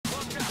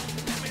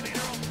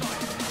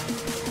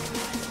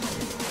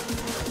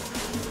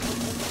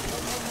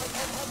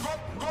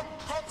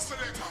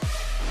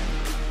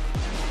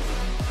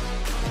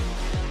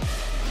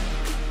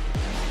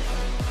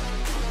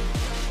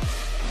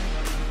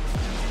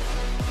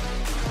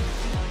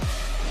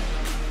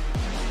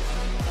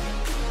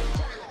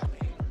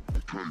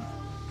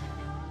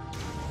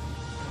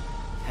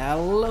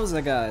Hello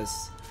there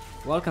guys,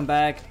 welcome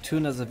back to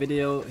another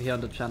video here on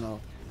the channel.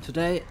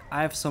 Today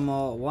I have some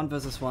more 1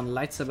 vs 1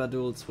 lightsaber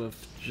duels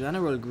with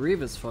General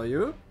Grievous for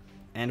you,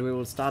 and we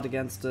will start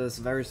against this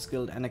very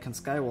skilled Anakin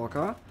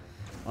Skywalker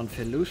on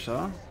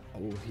Felucia.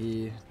 Oh,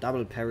 he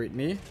double parried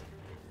me.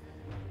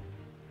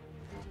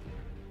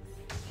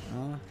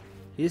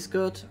 He's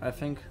good, I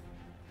think.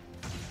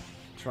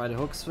 Try the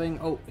hook swing.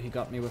 Oh, he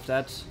got me with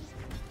that.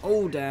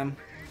 Oh damn.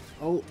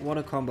 Oh, what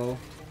a combo.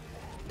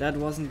 That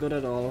wasn't good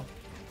at all.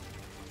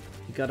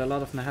 He got a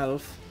lot of my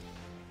health.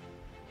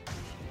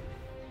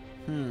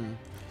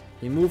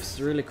 He moves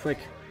really quick.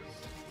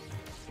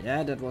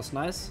 Yeah, that was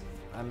nice.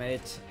 I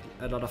made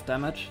a lot of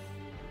damage.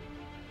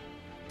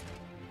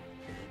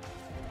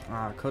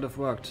 Could have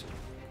worked.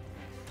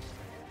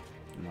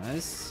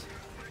 Nice.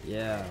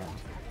 Yeah,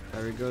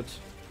 very good.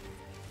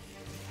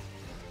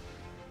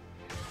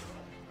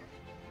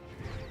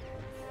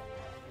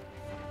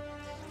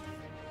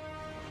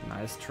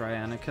 Nice try,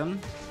 Anakin.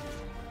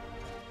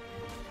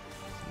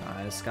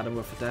 Nice, got him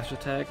with a dash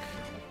attack.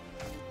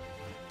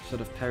 Should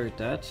have parried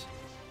that.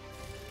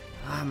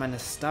 My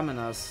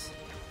stamina's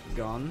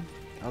gone.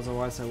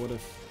 Otherwise I would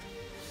have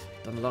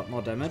done a lot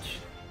more damage.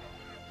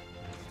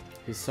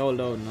 He's so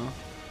low, no?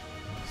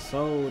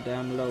 So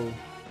damn low.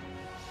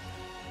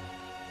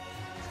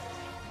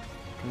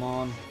 Come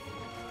on.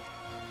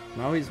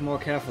 Now he's more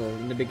careful.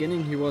 In the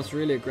beginning he was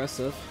really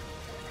aggressive,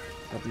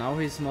 but now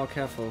he's more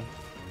careful.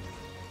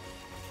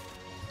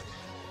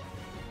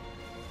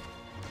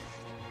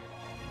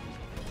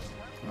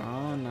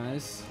 Oh,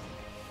 nice.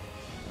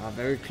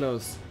 Very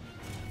close.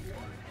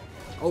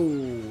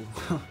 Oh,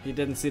 he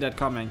didn't see that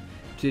coming.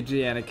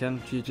 GG, Anakin.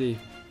 GG.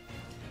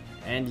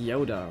 And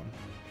Yoda.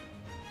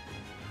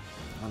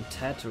 On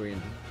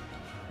Tatooine.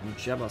 In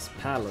Jabba's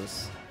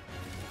Palace.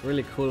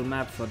 Really cool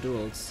map for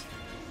duels.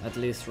 At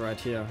least right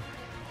here.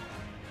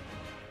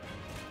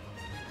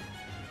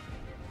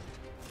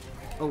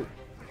 Oh,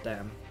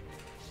 damn.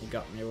 He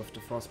got me with the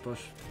force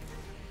push.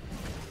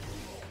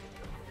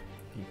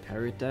 He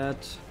parried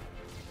that.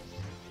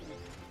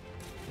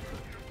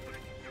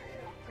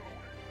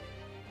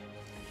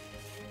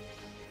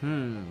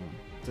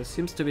 This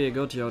seems to be a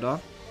good Yoda.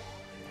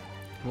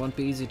 Won't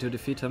be easy to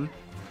defeat him.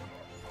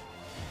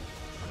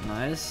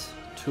 Nice.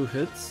 2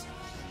 hits.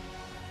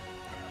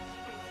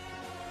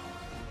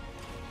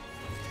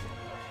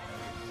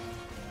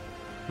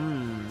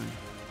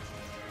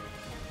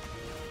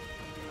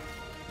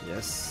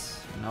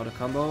 Yes. Now the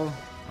combo.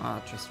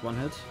 Just 1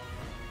 hit.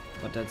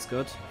 But that's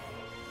good.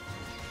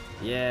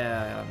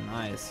 Yeah,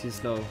 nice.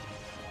 He's low.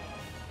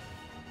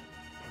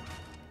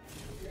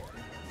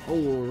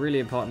 Oh, really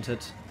important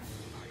hit.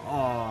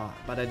 Oh,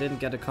 but I didn't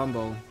get a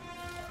combo.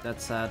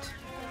 That's sad.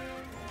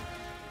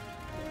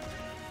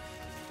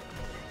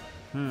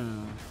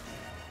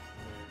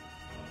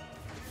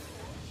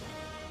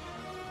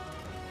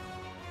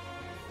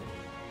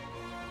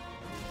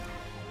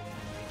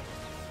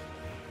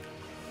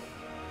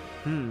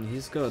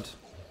 He's good.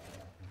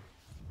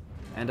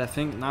 And I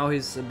think now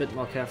he's a bit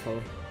more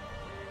careful.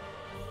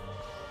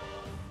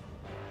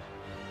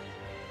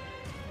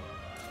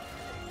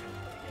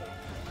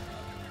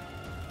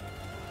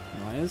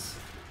 Nice.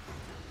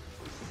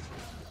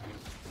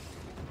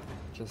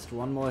 Just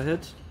 1 more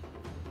hit.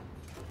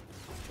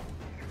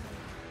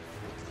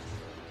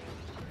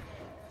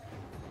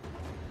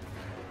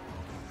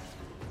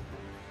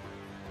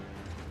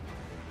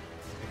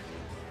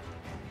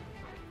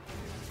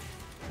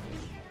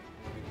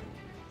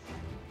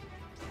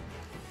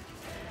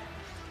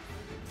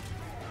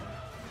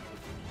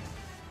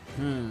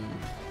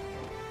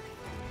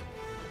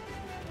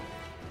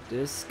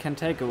 This can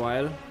take a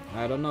while.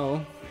 I don't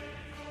know.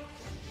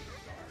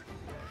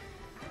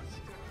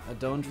 I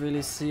don't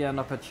really see an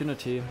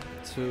opportunity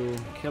to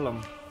kill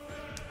him.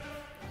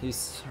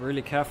 He's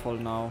really careful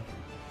now.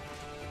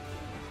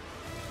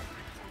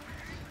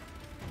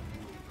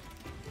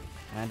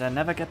 And I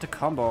never get the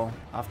combo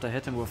after I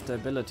hit him with the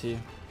ability.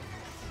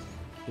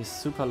 He's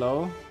super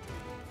low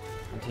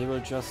and he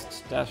will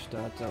just dash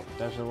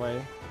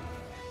away.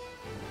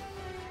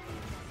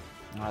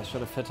 I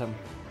should have hit him.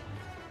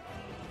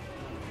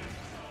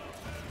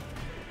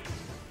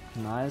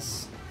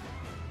 Nice.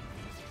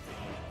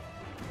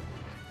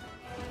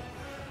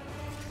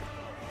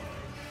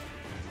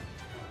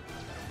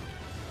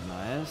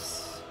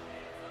 Nice.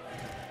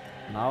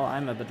 Now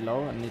I'm a bit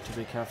low and need to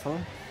be careful.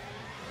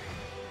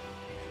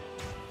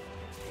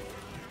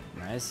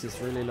 Nice, he's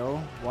really low.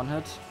 1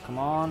 hit. Come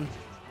on.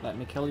 Let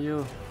me kill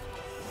you.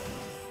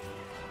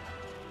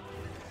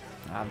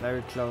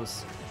 Very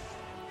close.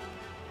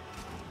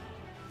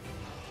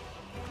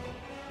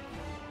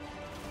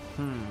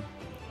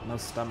 No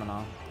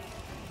stamina.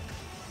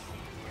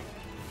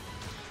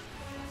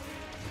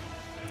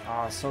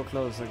 So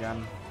close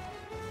again.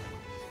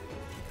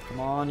 Come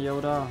on,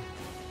 Yoda.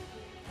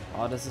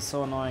 This is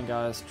so annoying,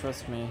 guys.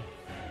 Trust me.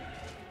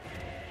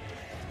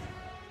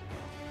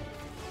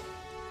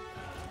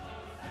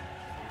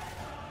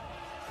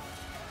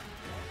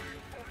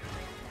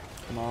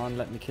 Come on,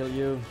 let me kill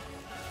you.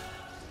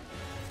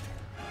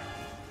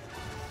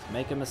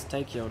 Make a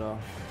mistake, Yoda.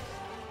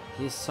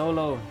 He's so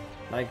low,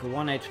 like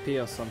 1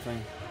 HP or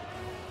something.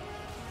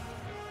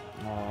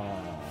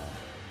 Oh.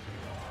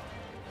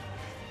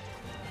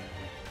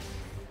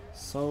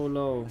 So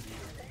low.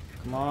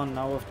 Come on,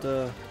 now with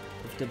the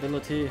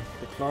ability,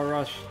 the claw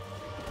rush.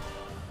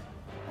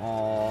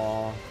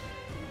 Oh.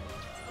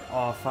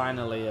 Oh,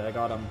 finally, I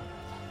got him.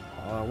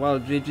 Oh, well,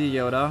 GG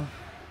Yoda.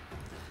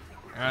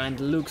 And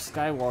Luke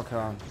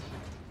Skywalker.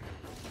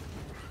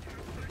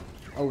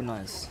 Oh,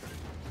 nice.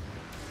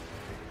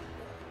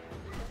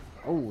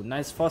 Oh,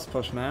 nice force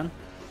push, man.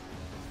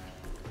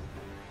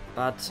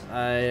 But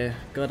I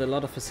got a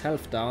lot of his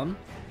health down.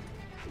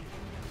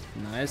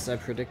 Nice, I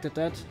predicted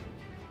that.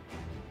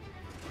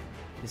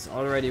 He's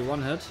already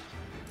one hit.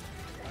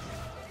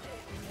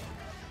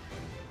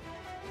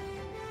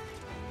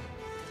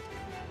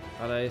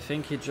 But I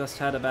think he just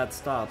had a bad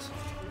start.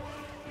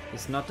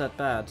 He's not that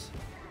bad.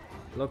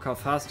 Look how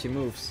fast he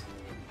moves.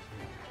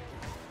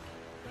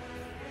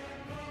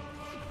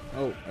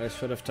 Oh, I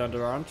should have turned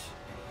around.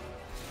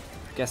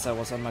 Guess I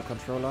was on my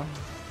controller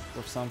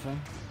with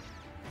something.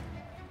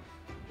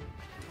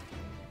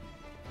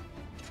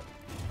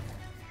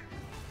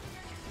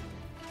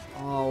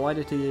 Oh, why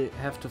did he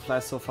have to fly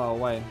so far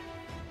away?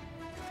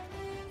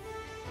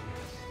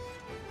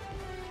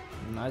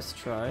 Nice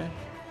try.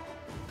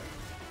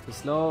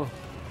 He's low.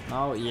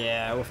 Now,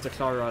 yeah, with the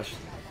claw rush.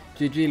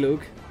 GG,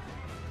 Luke.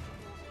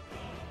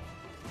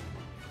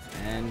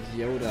 And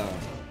Yoda.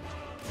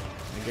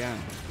 Again.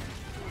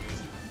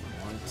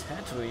 On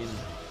Tatooine.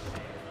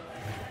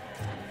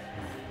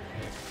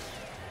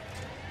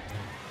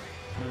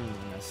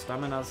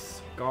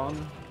 Stamina's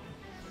gone.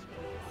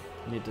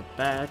 Need it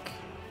back.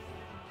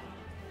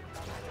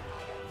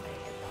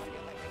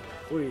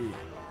 Ui.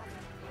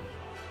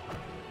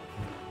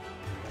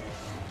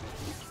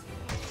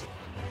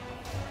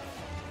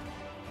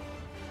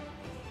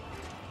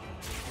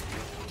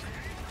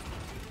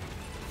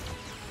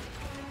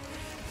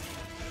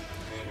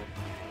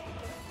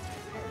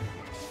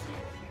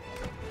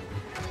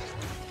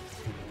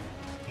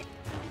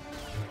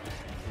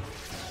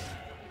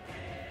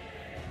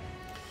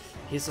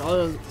 He's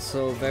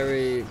also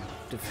very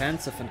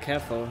defensive and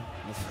careful.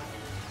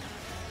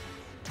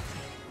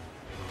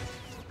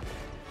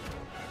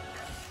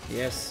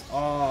 Yes.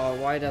 Oh,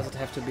 why does it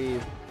have to be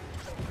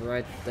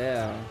right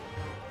there?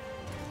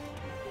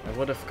 I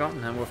would have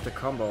gotten him with the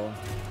combo.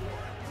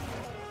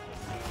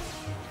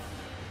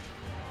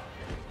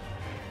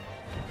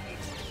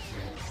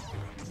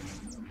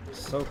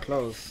 So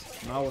close.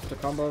 Now with the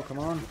combo, come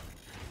on.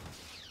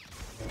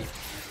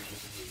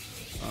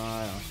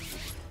 Ah, yeah.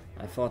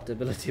 I thought the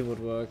ability would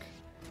work,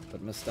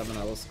 but my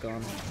stamina was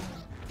gone.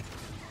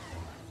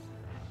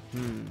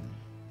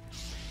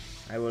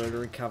 I will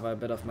recover a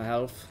bit of my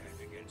health.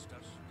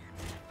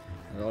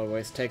 It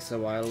always takes a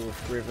while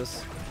with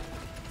Grievous.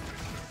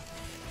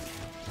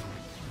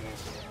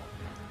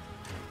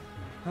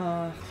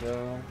 Ah,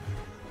 so.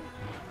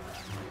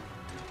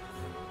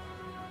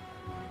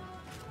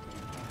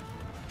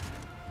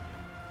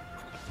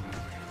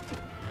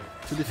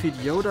 To defeat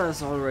Yoda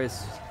is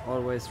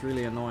always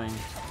really annoying.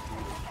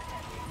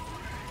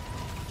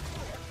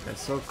 They're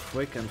so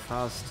quick and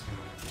fast.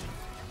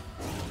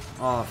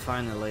 Oh,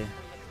 finally.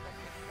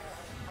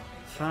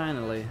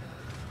 Finally.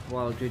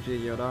 Well, GG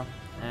Yoda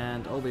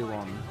and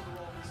Obi-Wan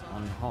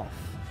on Hoth.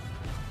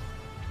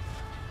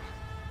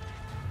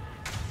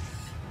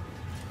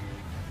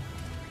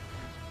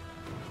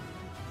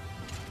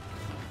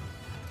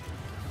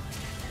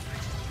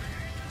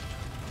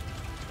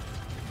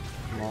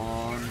 Come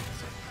on.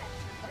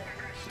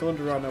 Don't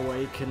run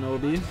away,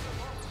 Kenobi.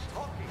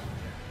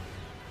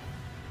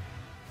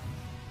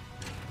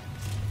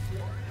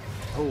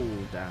 Oh,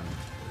 damn.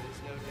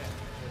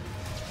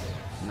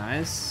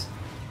 Nice.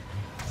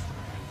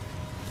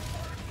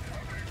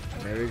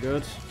 Very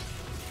good.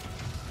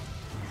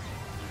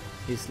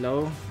 He's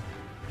low.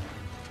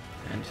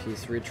 And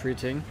he's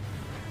retreating.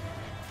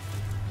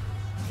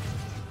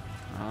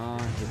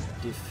 Ah,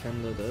 he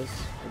defended it.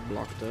 He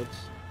blocked it.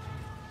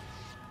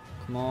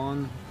 Come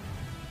on.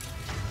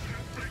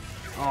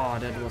 Oh,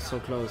 that was so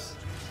close.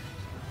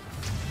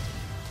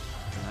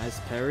 Nice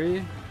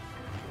parry.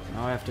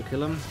 Now I have to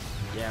kill him.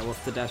 Yeah,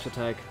 with the dash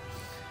attack.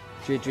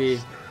 GG.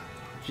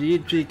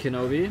 GG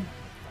Kenobi.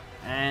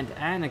 And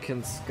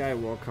Anakin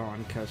Skywalker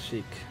on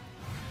Kashyyyk.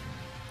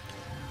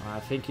 I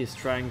think he's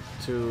trying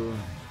to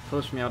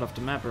push me out of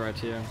the map right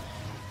here.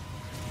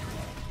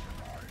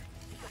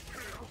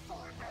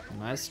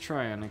 Nice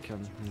try,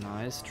 Anakin.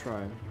 Nice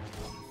try.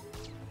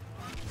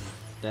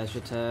 Dash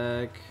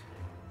attack.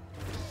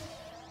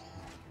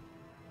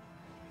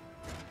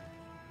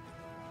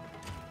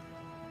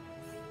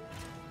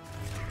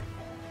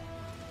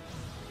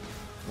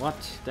 What?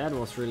 That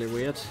was really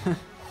weird.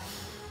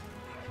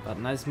 But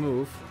nice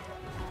move.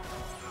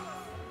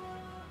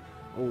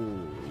 Oh,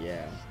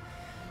 yeah.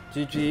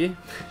 GG.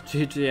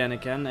 GG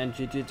Anakin and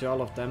GG to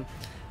all of them.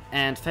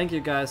 And thank you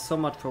guys so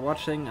much for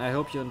watching. I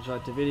hope you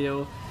enjoyed the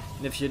video.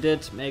 If you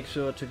did, make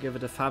sure to give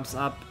it a thumbs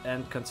up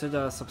and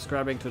consider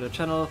subscribing to the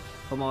channel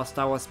for more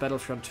Star Wars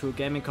Battlefront 2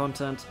 gaming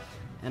content,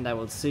 and I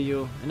will see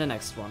you in the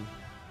next one.